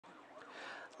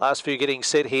Last few getting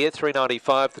set here,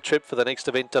 395 the trip for the next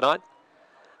event tonight.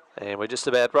 And we're just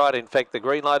about right. In fact, the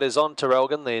green light is on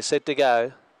Terrelgan. They're set to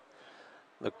go.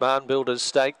 McMahon Builders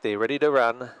stake. They're ready to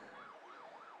run.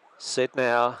 Set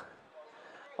now.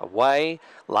 Away.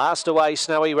 Last away,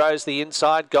 Snowy Rose, the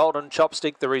inside. Golden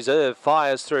Chopstick, the reserve,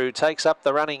 fires through. Takes up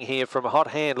the running here from Hot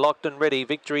Hand. Locked and ready.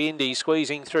 Victory Indy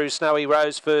squeezing through Snowy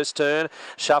Rose first turn.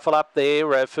 Shuffle up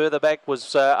there. Further back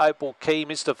was Opal Key,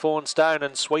 Mr. Fawnstone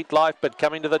and Sweet Life. But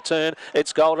coming to the turn,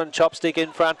 it's Golden Chopstick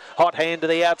in front. Hot Hand to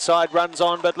the outside, runs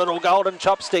on. But little Golden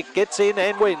Chopstick gets in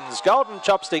and wins. Golden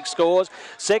Chopstick scores.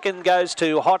 Second goes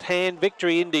to Hot Hand.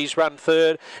 Victory Indies run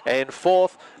third. And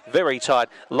fourth, very tight,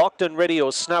 Locked and Ready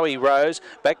or Snowy Rose.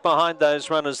 Back behind those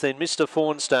runners then Mr.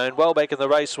 Fawnstone. Well back in the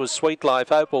race was Sweet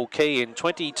Life, Opal Key in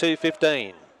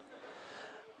 22.15.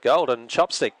 Golden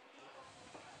Chopstick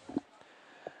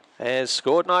has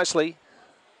scored nicely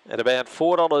at about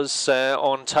 $4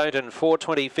 on tote and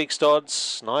 $4.20 fixed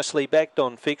odds. Nicely backed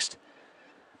on fixed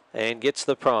and gets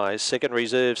the prize. Second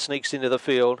reserve sneaks into the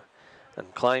field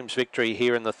and claims victory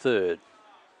here in the third.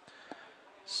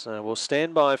 So we'll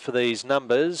stand by for these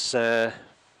numbers.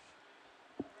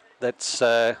 That's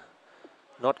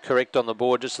not correct on the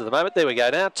board just at the moment. There we go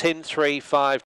now. 10, 3, 5.